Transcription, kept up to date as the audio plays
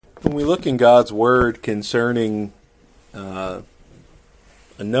When we look in God's Word concerning a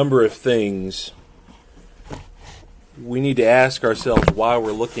number of things, we need to ask ourselves why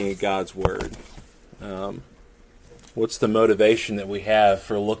we're looking at God's Word. What's the motivation that we have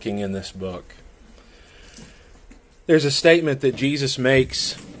for looking in this book? There's a statement that Jesus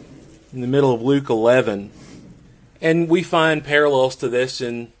makes in the middle of Luke 11, and we find parallels to this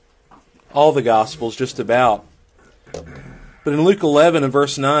in all the Gospels just about. But in Luke 11 and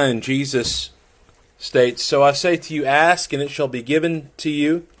verse 9, Jesus states, "So I say to you, ask, and it shall be given to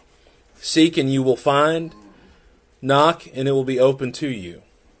you. Seek, and you will find. Knock, and it will be open to you."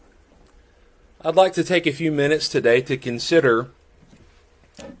 I'd like to take a few minutes today to consider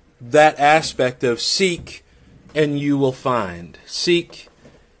that aspect of seek, and you will find. Seek,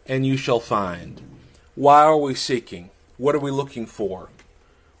 and you shall find. Why are we seeking? What are we looking for?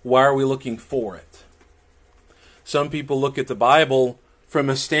 Why are we looking for it? Some people look at the Bible from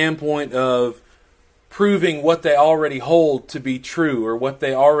a standpoint of proving what they already hold to be true or what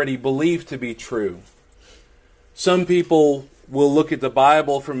they already believe to be true. Some people will look at the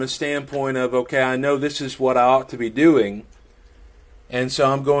Bible from a standpoint of, okay, I know this is what I ought to be doing, and so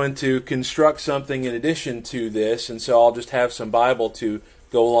I'm going to construct something in addition to this, and so I'll just have some Bible to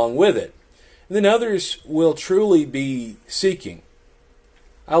go along with it. And then others will truly be seeking.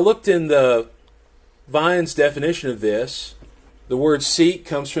 I looked in the Vine's definition of this. The word seek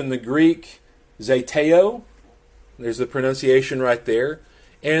comes from the Greek zeteo. There's the pronunciation right there.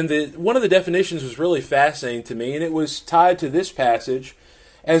 And one of the definitions was really fascinating to me, and it was tied to this passage,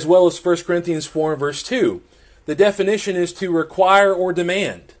 as well as 1 Corinthians 4 and verse 2. The definition is to require or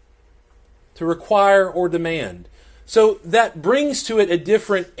demand. To require or demand. So that brings to it a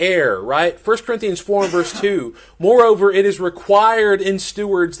different air, right? 1 Corinthians 4 and verse 2. Moreover, it is required in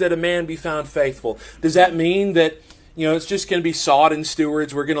stewards that a man be found faithful. Does that mean that, it's just going to be sought in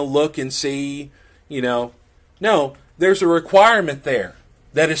stewards? We're going to look and see, No, there's a requirement there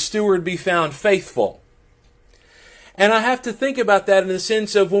that a steward be found faithful. And I have to think about that in the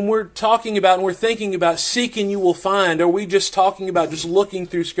sense of when we're talking about and we're thinking about seek and you will find, are we just talking about just looking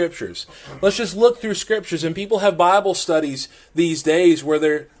through Scriptures? Let's just look through Scriptures. And people have Bible studies these days where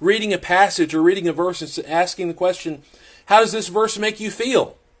they're reading a passage or reading a verse and asking the question, how does this verse make you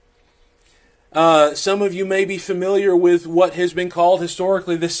feel? Some of you may be familiar with what has been called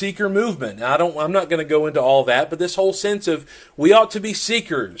historically the seeker movement. Now, I'm not going to go into all that, but this whole sense of we ought to be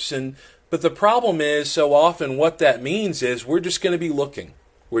seekers. But the problem is, so often what that means is we're just going to be looking.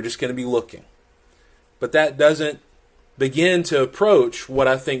 We're just going to be looking. But that doesn't begin to approach what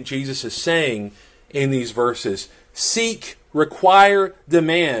I think Jesus is saying in these verses. Seek, require,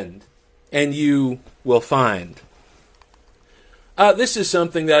 demand, and you will find. This is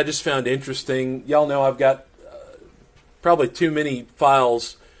something that I just found interesting. Y'all know I've got probably too many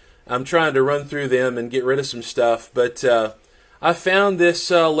files. I'm trying to run through them and get rid of some stuff, but I found this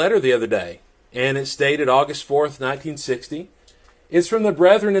letter the other day, and it's dated August 4th, 1960. It's from the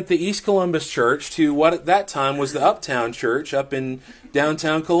brethren at the East Columbus Church to what at that time was the Uptown Church up in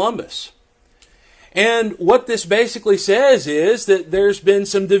downtown Columbus. And what this basically says is that there's been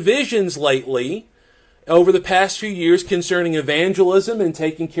some divisions lately over the past few years concerning evangelism and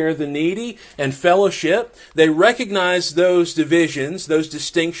taking care of the needy and fellowship. They recognize those divisions, those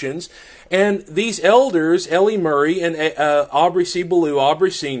distinctions, and these elders, Ellie Murray and Aubrey C. Ballou,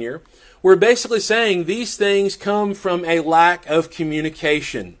 Aubrey Sr., were basically saying these things come from a lack of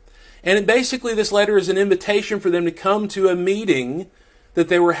communication. And basically this letter is an invitation for them to come to a meeting that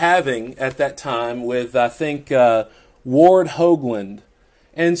they were having at that time with, I think, Ward Hoagland.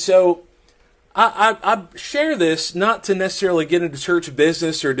 And so I share this not to necessarily get into church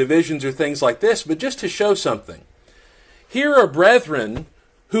business or divisions or things like this, but just to show something. Here are brethren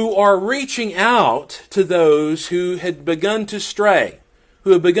who are reaching out to those who had begun to stray, who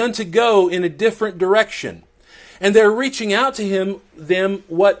have begun to go in a different direction. And they're reaching out to them,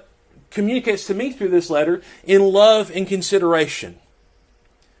 what communicates to me through this letter, in love and consideration.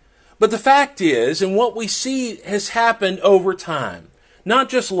 But the fact is, and what we see has happened over time, not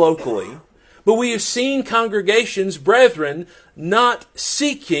just locally, but we have seen congregations, brethren, not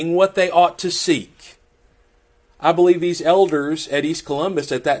seeking what they ought to seek. I believe these elders at East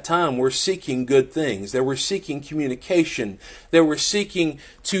Columbus at that time were seeking good things. They were seeking communication. They were seeking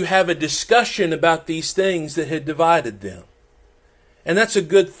to have a discussion about these things that had divided them. And that's a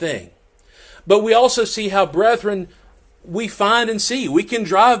good thing. But we also see how, brethren, we find and see. We can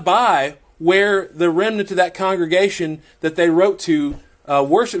drive by where the remnant of that congregation that they wrote to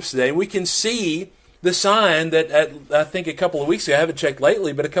worships today, and we can see the sign that I think a couple of weeks ago, I haven't checked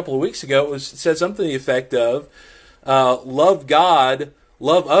lately, but a couple of weeks ago it said something to the effect of, love God,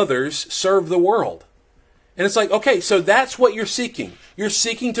 love others, serve the world. And it's like, okay, so that's what you're seeking. You're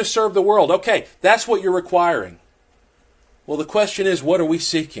seeking to serve the world. Okay, that's what you're requiring. Well, the question is, what are we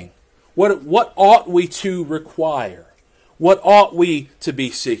seeking? What ought we to require? What ought we to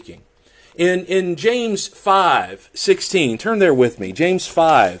be seeking? In James 5:16, turn there with me. James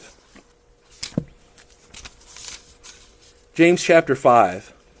 5. James chapter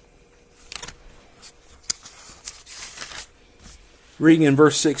 5. Reading in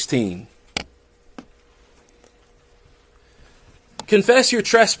verse 16. Confess your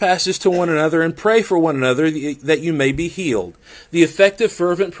trespasses to one another and pray for one another that you may be healed. The effective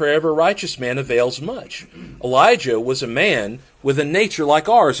fervent prayer of a righteous man avails much. Elijah was a man with a nature like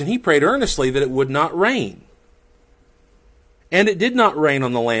ours, and he prayed earnestly that it would not rain. And it did not rain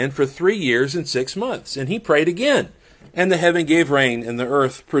on the land for 3 years and 6 months. And he prayed again, and the heaven gave rain, and the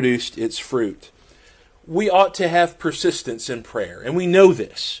earth produced its fruit. We ought to have persistence in prayer, and we know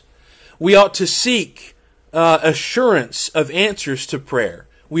this. We ought to seek assurance of answers to prayer.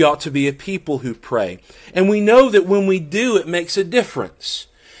 We ought to be a people who pray. And we know that when we do, it makes a difference.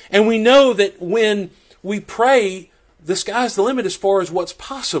 And we know that when we pray, the sky's the limit as far as what's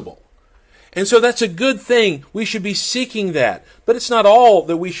possible. And so that's a good thing. We should be seeking that. But it's not all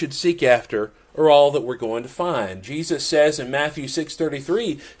that we should seek after or all that we're going to find. Jesus says in Matthew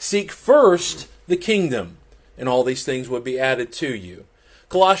 6:33, seek first the kingdom, and all these things will be added to you.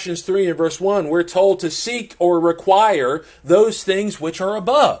 Colossians 3 and verse 1, we're told to seek or require those things which are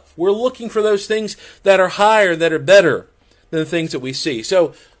above. We're looking for those things that are higher, that are better than the things that we see.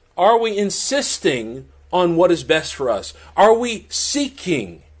 So, are we insisting on what is best for us? Are we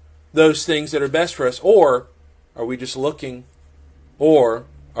seeking those things that are best for us? Or are we just looking? Or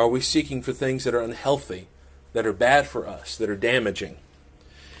are we seeking for things that are unhealthy, that are bad for us, that are damaging?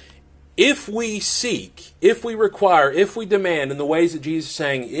 If we seek, if we require, if we demand in the ways that Jesus is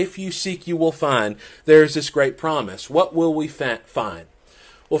saying, if you seek, you will find, there's this great promise. What will we find?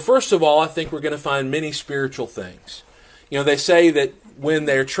 Well, first of all, I think we're going to find many spiritual things. You know, they say that when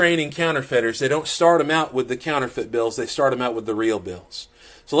they're training counterfeiters, they don't start them out with the counterfeit bills, they start them out with the real bills.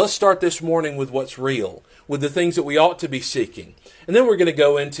 So let's start this morning with what's real, with the things that we ought to be seeking. And then we're going to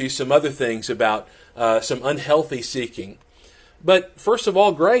go into some other things about some unhealthy seeking. But first of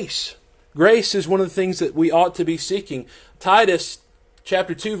all, grace. Grace is one of the things that we ought to be seeking. Titus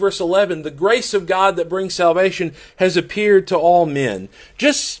chapter 2 verse 11, the grace of God that brings salvation has appeared to all men.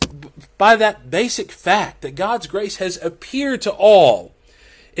 Just by that basic fact that God's grace has appeared to all,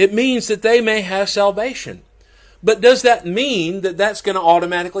 it means that they may have salvation. But does that mean that that's going to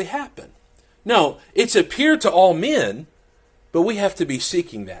automatically happen? No, it's appeared to all men, but we have to be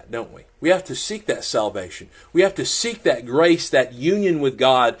seeking that, don't we? We have to seek that salvation. We have to seek that grace, that union with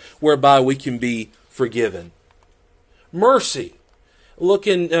God, whereby we can be forgiven. Mercy. Look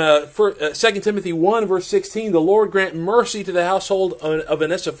in 2 Timothy 1, verse 16. The Lord grant mercy to the household of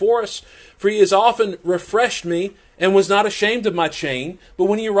Onesiphorus, for he has often refreshed me and was not ashamed of my chain. But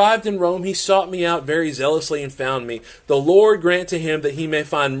when he arrived in Rome, he sought me out very zealously and found me. The Lord grant to him that he may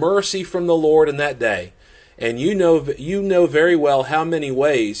find mercy from the Lord in that day. And you know very well how many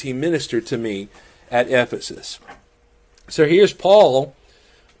ways he ministered to me at Ephesus. So here's Paul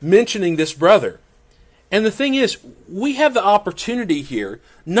mentioning this brother. And the thing is, we have the opportunity here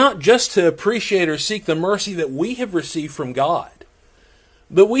not just to appreciate or seek the mercy that we have received from God,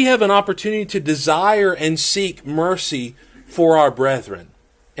 but we have an opportunity to desire and seek mercy for our brethren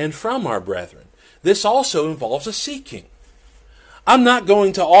and from our brethren. This also involves a seeking. I'm not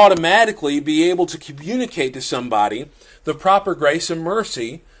going to automatically be able to communicate to somebody the proper grace and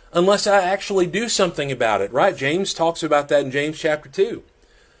mercy unless I actually do something about it, right? James talks about that in James chapter 2.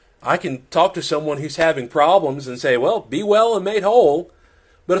 I can talk to someone who's having problems and say, well, be well and made whole.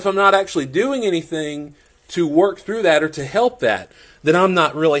 But if I'm not actually doing anything to work through that or to help that, then I'm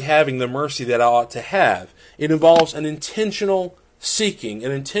not really having the mercy that I ought to have. It involves an intentional seeking,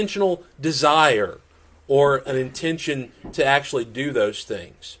 an intentional desire, or an intention to actually do those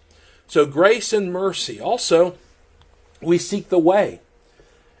things. So grace and mercy. Also, we seek the way.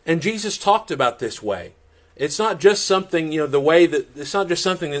 And Jesus talked about this way. It's not just something, it's not just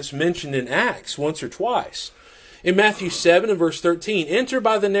something that's mentioned in Acts once or twice. In Matthew 7 and verse 13, enter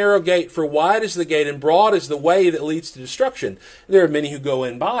by the narrow gate, for wide is the gate and broad is the way that leads to destruction. There are many who go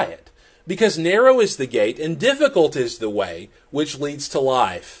in by it. Because narrow is the gate and difficult is the way which leads to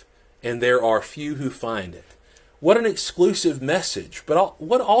life, and there are few who find it. What an exclusive message, but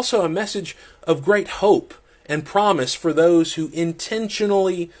what also a message of great hope and promise for those who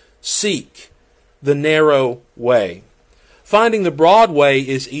intentionally seek the narrow way. Finding the broad way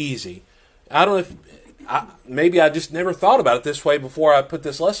is easy. I don't know if maybe I just never thought about it this way before I put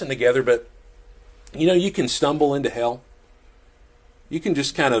this lesson together, but you can stumble into hell. You can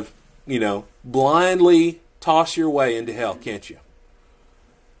just kind of, blindly toss your way into hell, can't you?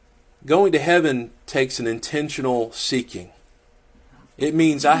 Going to heaven takes an intentional seeking. It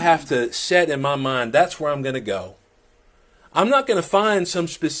means I have to set in my mind, that's where I'm going to go. I'm not going to find some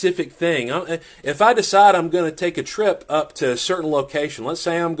specific thing. If I decide I'm going to take a trip up to a certain location, let's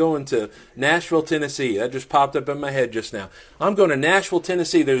say I'm going to Nashville, Tennessee. That just popped up in my head just now. I'm going to Nashville,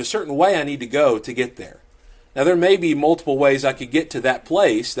 Tennessee. There's a certain way I need to go to get there. Now, there may be multiple ways I could get to that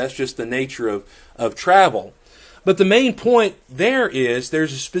place. That's just the nature of travel. But the main point there is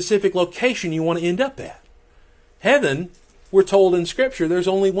there's a specific location you want to end up at. Heaven, we're told in Scripture, there's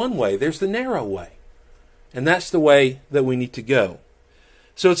only one way. There's the narrow way. And that's the way that we need to go.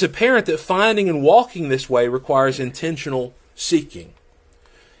 So it's apparent that finding and walking this way requires intentional seeking.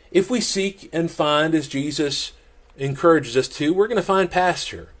 If we seek and find as Jesus encourages us to, we're going to find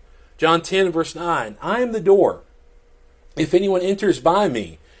pasture. John 10, verse 9, I am the door. If anyone enters by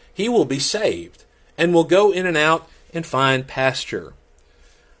me, he will be saved and will go in and out and find pasture.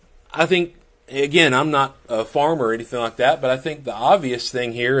 I think, again, I'm not a farmer or anything like that, but I think the obvious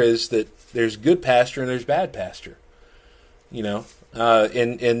thing here is that there's good pasture and there's bad pasture.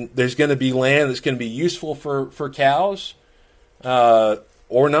 And there's going to be land that's going to be useful for cows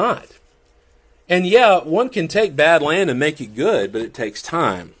or not. And yeah, one can take bad land and make it good, but it takes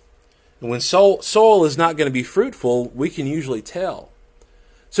time. And when soil is not going to be fruitful, we can usually tell.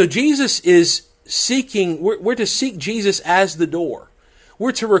 So Jesus is seeking, we're to seek Jesus as the door.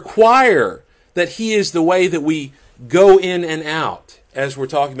 We're to require that He is the way that we go in and out, as we're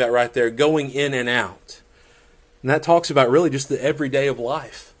talking about right there, going in and out. And that talks about really just the everyday of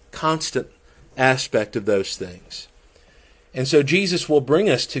life, constant aspect of those things. And so Jesus will bring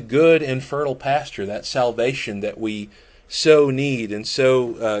us to good and fertile pasture, that salvation that we so need and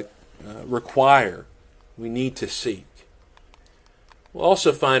so require, we need to seek. We'll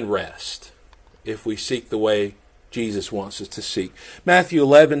also find rest if we seek the way Jesus wants us to seek. Matthew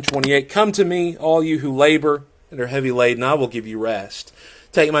 11:28, come to me, all you who labor and are heavy laden, I will give you rest.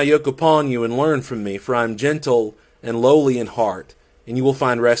 Take my yoke upon you and learn from me, for I am gentle and lowly in heart, and you will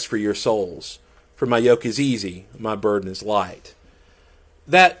find rest for your souls. For my yoke is easy, my burden is light.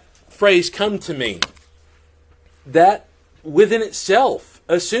 That phrase, come to me, that within itself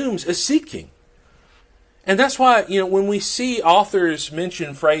assumes a seeking. And that's why, when we see authors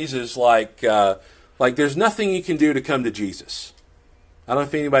mention phrases like there's nothing you can do to come to Jesus. I don't know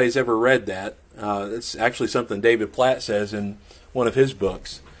if anybody's ever read that. It's actually something David Platt says in one of his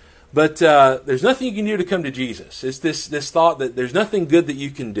books. But there's nothing you can do to come to Jesus. It's this thought that there's nothing good that you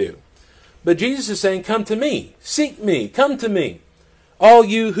can do. But Jesus is saying, come to me, seek me, come to me. All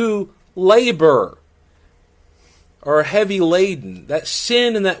you who labor are heavy laden. That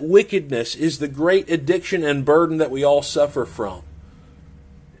sin and that wickedness is the great addiction and burden that we all suffer from.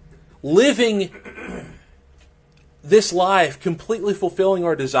 Living this life, completely fulfilling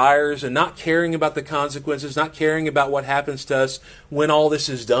our desires and not caring about the consequences, not caring about what happens to us when all this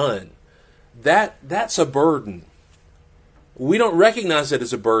is done, that's a burden. We don't recognize it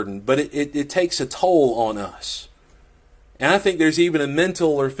as a burden, but it takes a toll on us. And I think there's even a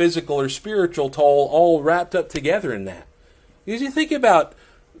mental or physical or spiritual toll all wrapped up together in that. Because you think about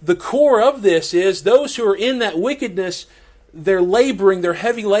the core of this is those who are in that wickedness, they're laboring, they're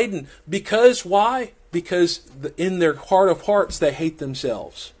heavy laden. Because why? Because in their heart of hearts, they hate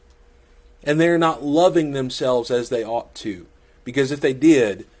themselves. And they're not loving themselves as they ought to. Because if they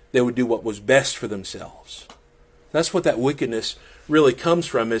did, they would do what was best for themselves. That's what that wickedness really comes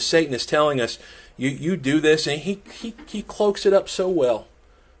from, is Satan is telling us, you do this, and he cloaks it up so well.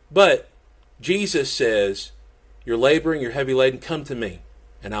 But Jesus says, you're laboring, you're heavy laden, come to me,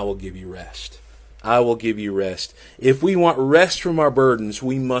 and I will give you rest. I will give you rest. If we want rest from our burdens,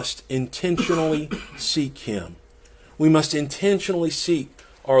 we must intentionally seek Him. We must intentionally seek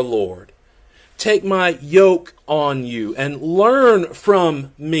our Lord. Take my yoke on you and learn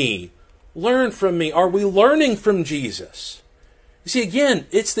from me. Learn from me. Are we learning from Jesus? You see, again,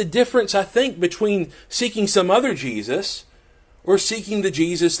 it's the difference, I think, between seeking some other Jesus or seeking the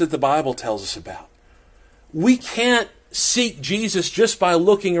Jesus that the Bible tells us about. We can't seek Jesus just by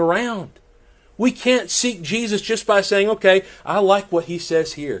looking around. We can't seek Jesus just by saying, okay, I like what He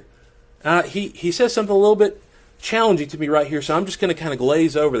says here. He says something a little bit challenging to me right here, so I'm just going to kind of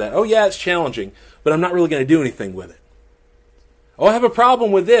glaze over that. Oh yeah, it's challenging, but I'm not really going to do anything with it. Oh, I have a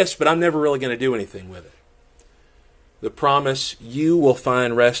problem with this, but I'm never really going to do anything with it. The promise, you will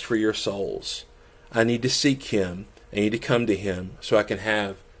find rest for your souls. I need to seek Him. I need to come to Him so I can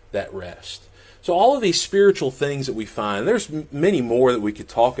have that rest. So all of these spiritual things that we find, there's many more that we could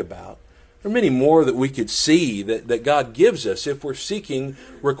talk about. There are many more that we could see that God gives us if we're seeking,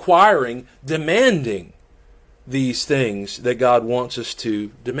 requiring, demanding these things that God wants us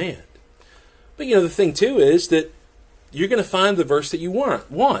to demand. But the thing too is that you're going to find the verse that you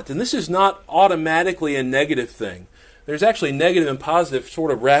want. And this is not automatically a negative thing. There's actually negative and positive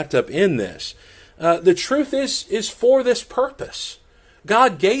sort of wrapped up in this. The truth is for this purpose.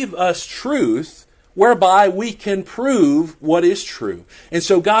 God gave us truth whereby we can prove what is true. And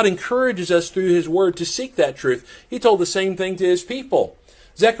so God encourages us through His Word to seek that truth. He told the same thing to His people.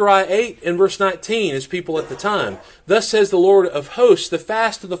 Zechariah 8 and verse 19, His people at the time. Thus says the Lord of hosts, the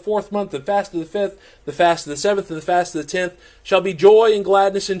fast of the 4th month, the fast of the 5th, the fast of the 7th, and the fast of the 10th shall be joy and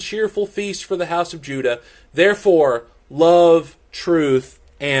gladness and cheerful feast for the house of Judah. Therefore, love, truth,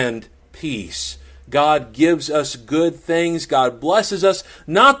 and peace. God gives us good things. God blesses us.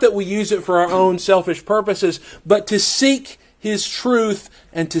 Not that we use it for our own selfish purposes, but to seek His truth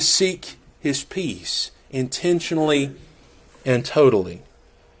and to seek His peace intentionally and totally.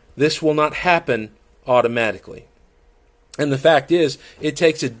 This will not happen automatically. And the fact is, it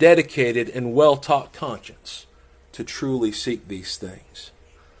takes a dedicated and well-taught conscience to truly seek these things.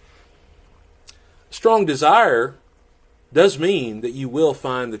 Strong desire does mean that you will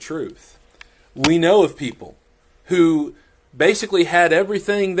find the truth. We know of people who basically had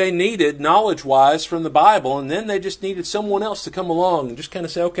everything they needed knowledge-wise from the Bible, and then they just needed someone else to come along and just kind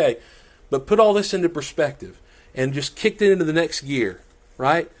of say, okay, but put all this into perspective, and just kicked it into the next gear,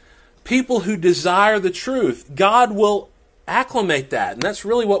 right? People who desire the truth, God will acclimate that, and that's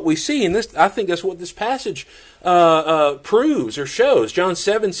really what we see. And this, I think that's what this passage proves or shows. John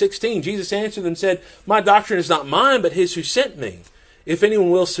 7:16, Jesus answered and said, "My doctrine is not mine, but His who sent me. If anyone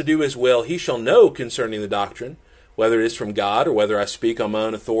wills to do His will, he shall know concerning the doctrine, whether it is from God or whether I speak on my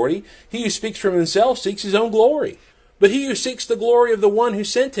own authority. He who speaks from himself seeks his own glory. But he who seeks the glory of the one who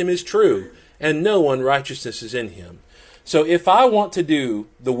sent him is true, and no unrighteousness is in him." So if I want to do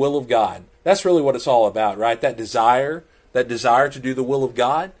the will of God, that's really what it's all about, right? That desire to do the will of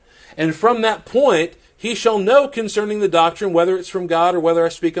God. And from that point, he shall know concerning the doctrine, whether it's from God or whether I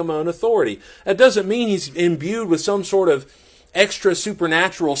speak on my own authority. That doesn't mean he's imbued with some sort of extra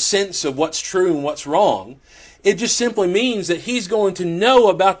supernatural sense of what's true and what's wrong. It just simply means that he's going to know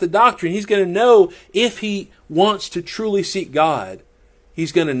about the doctrine. He's going to know if he wants to truly seek God.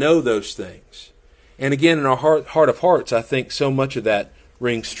 He's going to know those things. And again, in our heart of hearts, I think so much of that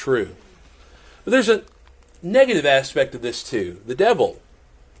rings true. But there's a negative aspect of this too. The devil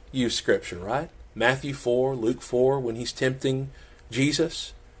used Scripture, right? Matthew 4, Luke 4, when he's tempting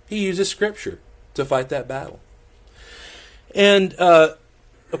Jesus, he uses Scripture to fight that battle. And, of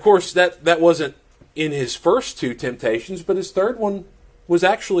course, that wasn't in his first two temptations, but his third one was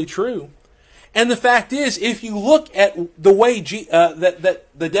actually true. And the fact is, if you look at the way that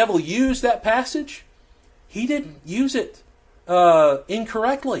the devil used that passage, he didn't use it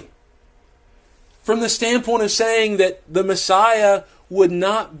incorrectly. From the standpoint of saying that the Messiah would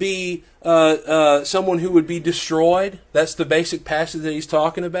not be someone who would be destroyed, that's the basic passage that he's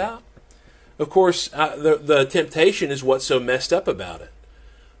talking about. Of course, the temptation is what's so messed up about it.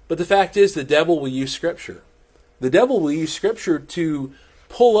 But the fact is, the devil will use Scripture. The devil will use Scripture to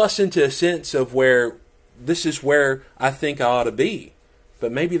pull us into a sense of where this is where I think I ought to be.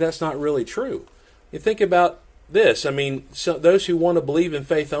 But maybe that's not really true. You think about this. I mean, those who want to believe in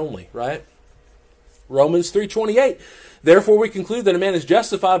faith only, right? Romans 3:28. Therefore we conclude that a man is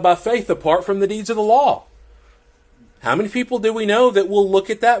justified by faith apart from the deeds of the law. How many people do we know that will look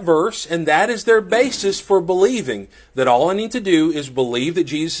at that verse and that is their basis for believing that all I need to do is believe that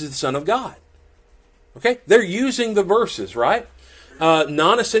Jesus is the Son of God? Okay? They're using the verses, right?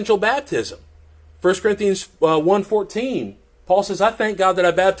 Non-essential baptism. 1 Corinthians 1:14. Paul says, "I thank God that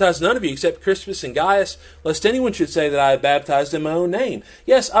I baptized none of you except Crispus and Gaius, lest anyone should say that I have baptized in my own name.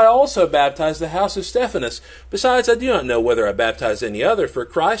 Yes, I also baptized the house of Stephanas. Besides, I do not know whether I baptized any other, for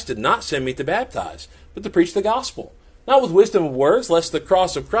Christ did not send me to baptize, but to preach the gospel. Not with wisdom of words, lest the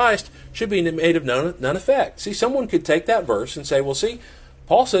cross of Christ should be made of none effect." See, someone could take that verse and say, well, see,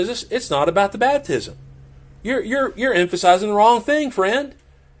 Paul says it's not about the baptism. You're emphasizing the wrong thing, friend.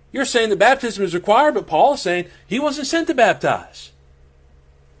 You're saying that baptism is required, but Paul is saying he wasn't sent to baptize.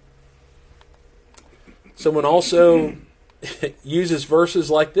 Someone also uses verses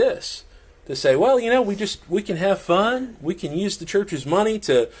like this to say, well, we can have fun. We can use the church's money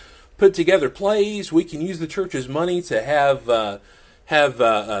to put together plays. We can use the church's money to have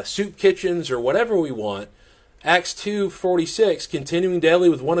soup kitchens or whatever we want. Acts 2:46, continuing daily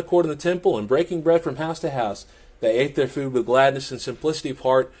with one accord in the temple and breaking bread from house to house, they ate their food with gladness and simplicity of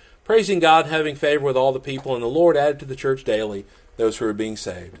heart, praising God, having favor with all the people, and the Lord added to the church daily those who are being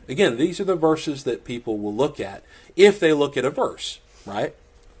saved. Again, these are the verses that people will look at if they look at a verse, right?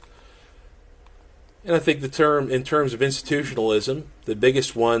 And I think the term, in terms of institutionalism, the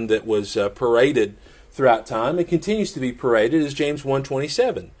biggest one that was paraded throughout time and continues to be paraded is James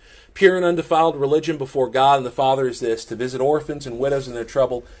 1:27. Pure and undefiled religion before God and the Father is this, to visit orphans and widows in their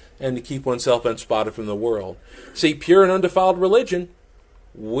trouble and to keep oneself unspotted from the world. See, pure and undefiled religion,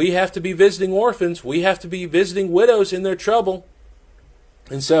 we have to be visiting orphans. We have to be visiting widows in their trouble.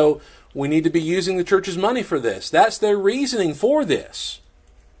 And so we need to be using the church's money for this. That's their reasoning for this.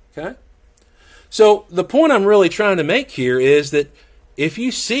 Okay? So the point I'm really trying to make here is that if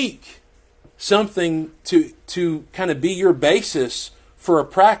you seek something to kind of be your basis for a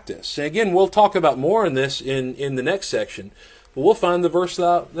practice, and again, we'll talk about more in this in the next section, but we'll find the verse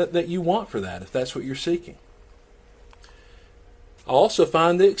that you want for that, if that's what you're seeking. I'll also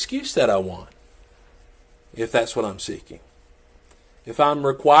find the excuse that I want, if that's what I'm seeking. If I'm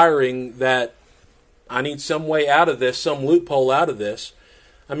requiring that I need some way out of this, some loophole out of this,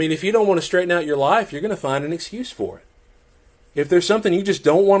 I mean, if you don't want to straighten out your life, you're going to find an excuse for it. If there's something you just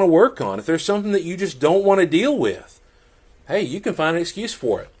don't want to work on, if there's something that you just don't want to deal with, hey, you can find an excuse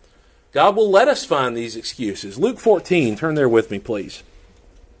for it. God will let us find these excuses. Luke 14, turn there with me, please.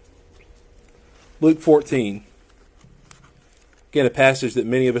 Luke 14. Again, a passage that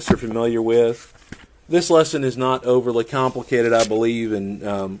many of us are familiar with. This lesson is not overly complicated, I believe,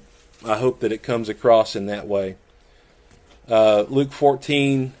 and I hope that it comes across in that way. Luke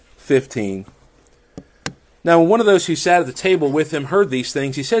 14:15. Now when one of those who sat at the table with him heard these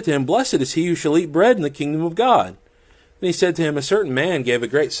things, he said to him, Blessed is he who shall eat bread in the kingdom of God. Then he said to him, A certain man gave a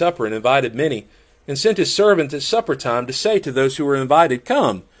great supper and invited many, and sent his servant at supper time to say to those who were invited,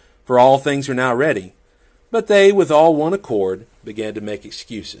 Come, for all things are now ready. But they, with all one accord, began to make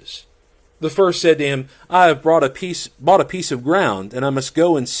excuses. The first said to him, I have bought a piece of ground, and I must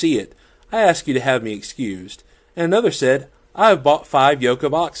go and see it. I ask you to have me excused. And another said, I have bought 5 yoke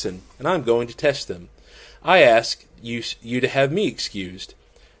of oxen, and I am going to test them. I ask you to have me excused.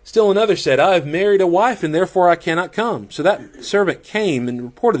 Still another said, I have married a wife, and therefore I cannot come. So that servant came and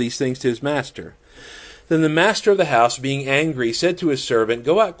reported these things to his master. Then the master of the house, being angry, said to his servant,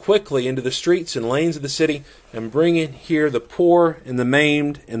 Go out quickly into the streets and lanes of the city, and bring in here the poor, and the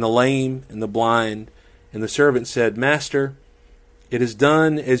maimed, and the lame, and the blind. And the servant said, Master, it is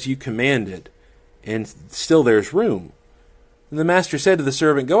done as you commanded, and still there is room. And the master said to the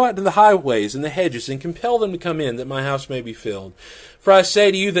servant, Go out to the highways and the hedges, and compel them to come in, that my house may be filled. For I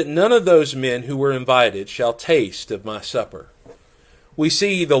say to you that none of those men who were invited shall taste of my supper. We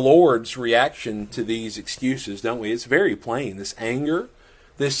see the Lord's reaction to these excuses, don't we? It's very plain. This anger,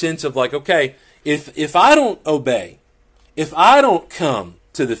 this sense of like, okay, if I don't obey, if I don't come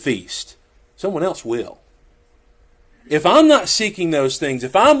to the feast, someone else will. If I'm not seeking those things,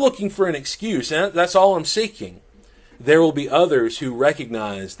 if I'm looking for an excuse, and that's all I'm seeking, there will be others who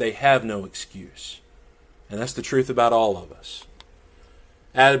recognize they have no excuse. And that's the truth about all of us.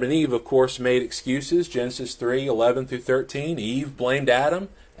 Adam and Eve, of course, made excuses. Genesis 3:11 through 13. Eve blamed Adam.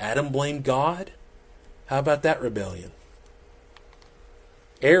 Adam blamed God. How about that rebellion?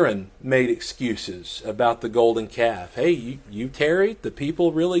 Aaron made excuses about the golden calf. Hey, you tarried? The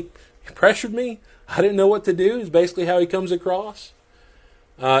people really pressured me? I didn't know what to do, is basically how he comes across.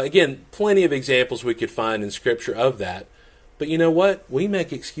 Again, plenty of examples we could find in Scripture of that. But you know what? We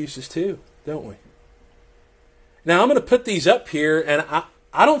make excuses too, don't we? Now, I'm going to put these up here, and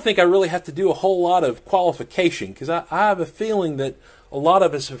I don't think I really have to do a whole lot of qualification, because I have a feeling that a lot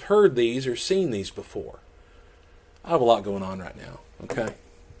of us have heard these or seen these before. I have a lot going on right now, okay?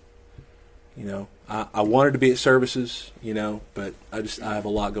 You know, I wanted to be at services, you know, but I have a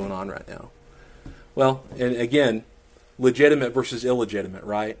lot going on right now. Well, and again, legitimate versus illegitimate,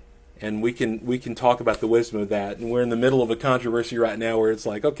 right? And we can talk about the wisdom of that. And we're in the middle of a controversy right now where it's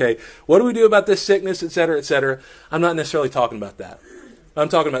like, okay, what do we do about this sickness, et cetera, et cetera? I'm not necessarily talking about that. I'm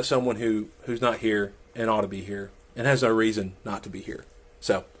talking about someone who's not here and ought to be here and has no reason not to be here.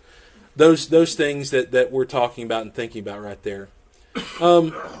 So those things that we're talking about and thinking about right there.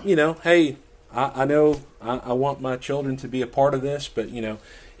 You know, hey, I know I want my children to be a part of this, but, you know,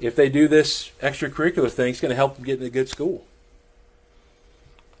 if they do this extracurricular thing, it's going to help them get in a good school.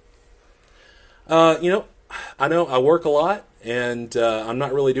 You know I work a lot, and I'm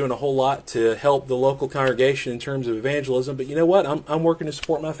not really doing a whole lot to help the local congregation in terms of evangelism, but you know what? I'm working to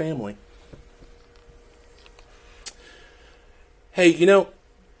support my family. Hey, you know,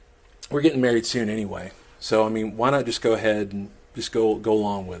 we're getting married soon anyway, so, I mean, why not just go ahead and just go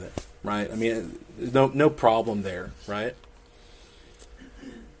along with it, right? I mean, there's no problem there, right?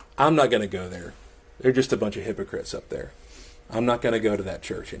 I'm not going to go there. They're just a bunch of hypocrites up there. I'm not going to go to that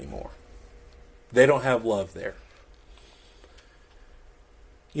church anymore. They don't have love there.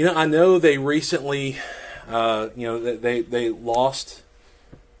 You know, I know they recently, they lost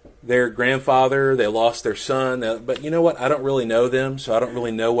their grandfather, they lost their son, but you know what? I don't really know them, so I don't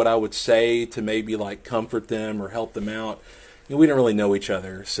really know what I would say to maybe like comfort them or help them out. You know, we don't really know each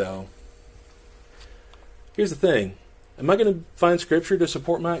other, so here's the thing. Am I going to find scripture to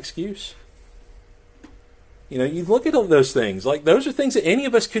support my excuse? You know, you look at all those things, like those are things that any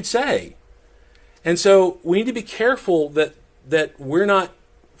of us could say. And so we need to be careful that we're not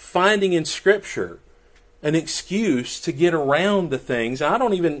finding in Scripture an excuse to get around the things. I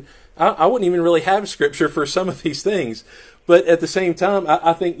wouldn't even really have Scripture for some of these things. But at the same time,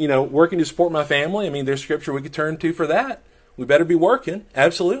 I think, you know, working to support my family, I mean, there's Scripture we could turn to for that. We better be working,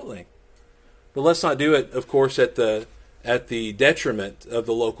 absolutely. But let's not do it, of course, at the detriment of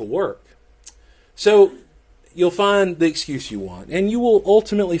the local work. So you'll find the excuse you want, and you will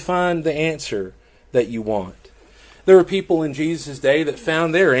ultimately find the answer that you want. There were people in Jesus' day that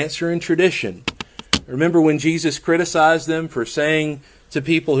found their answer in tradition. Remember when Jesus criticized them for saying to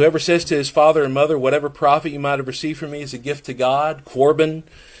people, whoever says to his father and mother, whatever profit you might have received from me is a gift to God, Corban,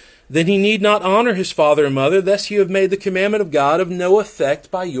 then he need not honor his father and mother, thus you have made the commandment of God of no effect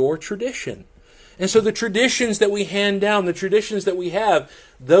by your tradition. And so the traditions that we hand down, the traditions that we have,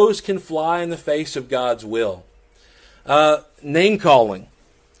 those can fly in the face of God's will. Name calling.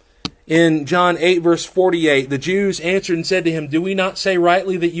 In John 8, verse 48, the Jews answered and said to him, do we not say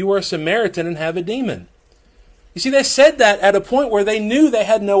rightly that you are a Samaritan and have a demon? You see, they said that at a point where they knew they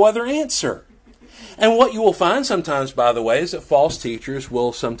had no other answer. And what you will find sometimes, by the way, is that false teachers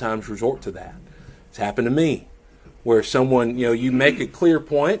will sometimes resort to that. It's happened to me, where someone, you know, you make a clear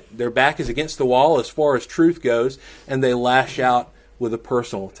point, their back is against the wall as far as truth goes, and they lash out with a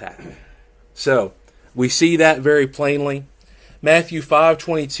personal attack. So, we see that very plainly. Matthew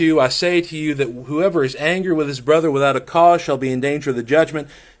 5:22, I say to you that whoever is angry with his brother without a cause shall be in danger of the judgment,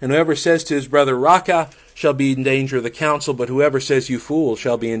 and whoever says to his brother, Raca, shall be in danger of the council, but whoever says, you fool,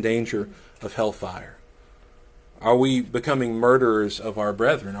 shall be in danger of hellfire. Are we becoming murderers of our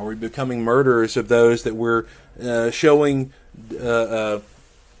brethren? Are we becoming murderers of those that we're showing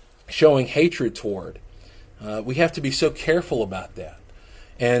hatred toward? We have to be so careful about that.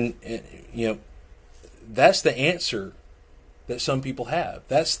 And you know, that's the answer that some people have.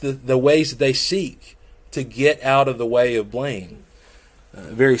 That's the ways that they seek to get out of the way of blame.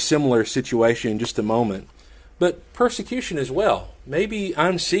 Very similar situation in just a moment. But persecution as well. Maybe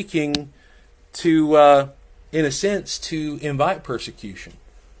I'm seeking to, in a sense, to invite persecution.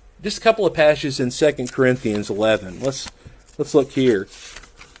 Just a couple of passages in 2 Corinthians 11. Let's look here.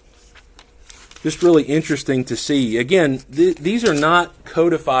 Just really interesting to see. Again, these are not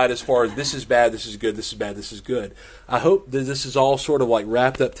codified as far as this is bad, this is good, this is bad, this is good. I hope that this is all sort of like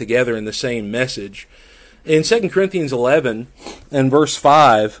wrapped up together in the same message. In 2 Corinthians 11 and verse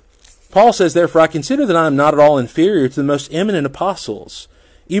 5, Paul says, therefore I consider that I am not at all inferior to the most eminent apostles.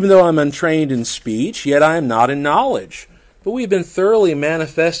 Even though I am untrained in speech, yet I am not in knowledge. But we have been thoroughly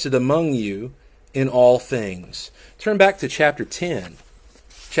manifested among you in all things. Turn back to chapter 10.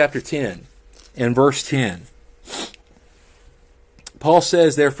 Chapter 10. In verse 10, Paul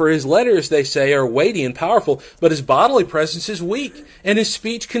says, therefore his letters, they say, are weighty and powerful, but his bodily presence is weak, and his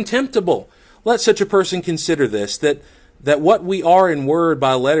speech contemptible. Let such a person consider this, that what we are in word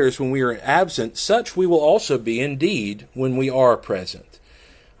by letters when we are absent, such we will also be in deed when we are present.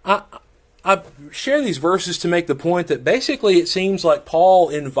 I share these verses to make the point that basically it seems like Paul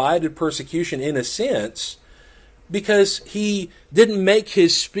invited persecution in a sense because he didn't make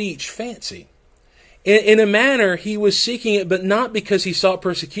his speech fancy. In a manner, he was seeking it, but not because he sought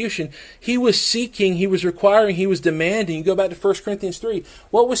persecution. He was seeking, he was requiring, he was demanding. You go back to 1 Corinthians 3.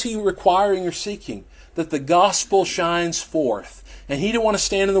 What was he requiring or seeking? That the gospel shines forth. And he didn't want to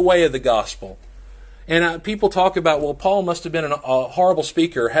stand in the way of the gospel. And people talk about, well, Paul must have been a horrible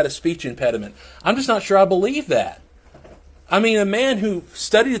speaker, had a speech impediment. I'm just not sure I believe that. I mean, a man who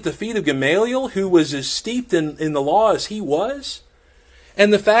studied at the feet of Gamaliel, who was as steeped in the law as he was,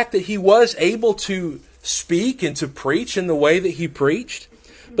 and the fact that he was able to speak and to preach in the way that he preached.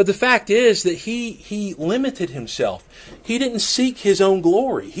 But the fact is that he limited himself. He didn't seek his own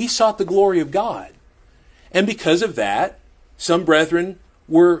glory. He sought the glory of God. And because of that, some brethren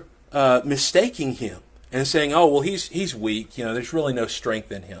were mistaking him and saying, oh, well, he's weak. You know, there's really no strength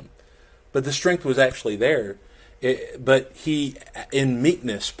in him. But the strength was actually there. But he, in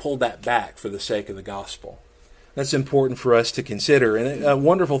meekness, pulled that back for the sake of the gospel. that's important for us to consider, and a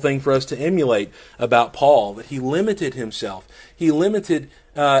wonderful thing for us to emulate about Paul, that he limited himself. He limited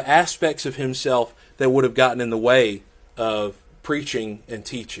aspects of himself that would have gotten in the way of preaching and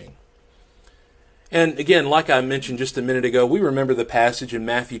teaching. And again, like I mentioned just a minute ago, we remember the passage in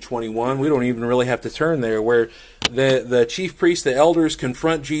Matthew 21. We don't even really have to turn there, where the chief priests, the elders,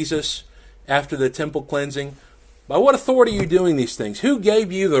 confront Jesus after the temple cleansing. By what authority are you doing these things? Who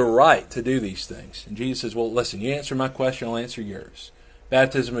gave you the right to do these things? And Jesus says, well, listen, you answer my question, I'll answer yours.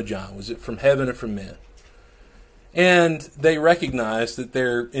 Baptism of John, was it from heaven or from men? And they recognize that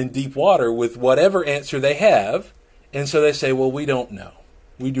they're in deep water with whatever answer they have, and so they say, well, we don't know.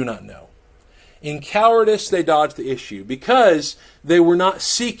 We do not know. In cowardice, they dodged the issue because they were not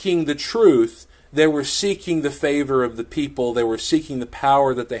seeking the truth. They were seeking the favor of the people. They were seeking the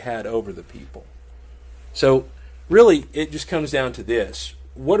power that they had over the people. So, really, it just comes down to this.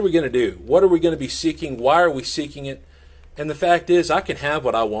 What are we going to do? What are we going to be seeking? Why are we seeking it? And the fact is, I can have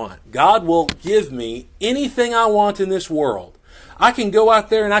what I want. God will give me anything I want in this world. I can go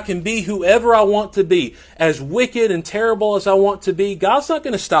out there and I can be whoever I want to be, as wicked and terrible as I want to be. God's not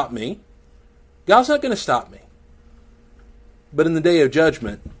going to stop me. God's not going to stop me. But in the day of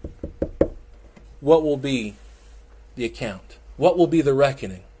judgment, what will be the account? What will be the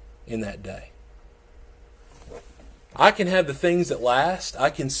reckoning in that day? I can have the things that last.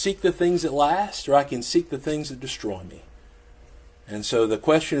 I can seek the things that last, or I can seek the things that destroy me. And so the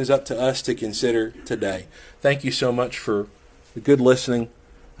question is up to us to consider today. Thank you so much for the good listening.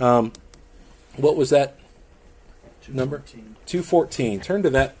 What was that number? 214. Turn to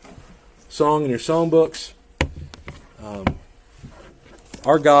that song in your songbooks.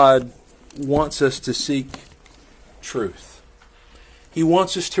 Our God wants us to seek truth. He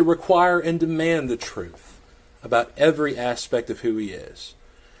wants us to require and demand the truth about every aspect of who He is.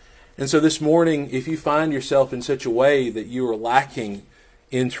 And so this morning, if you find yourself in such a way that you are lacking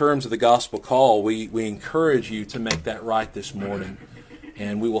in terms of the gospel call, we encourage you to make that right this morning,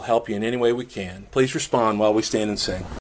 and we will help you in any way we can. Please respond while we stand and sing.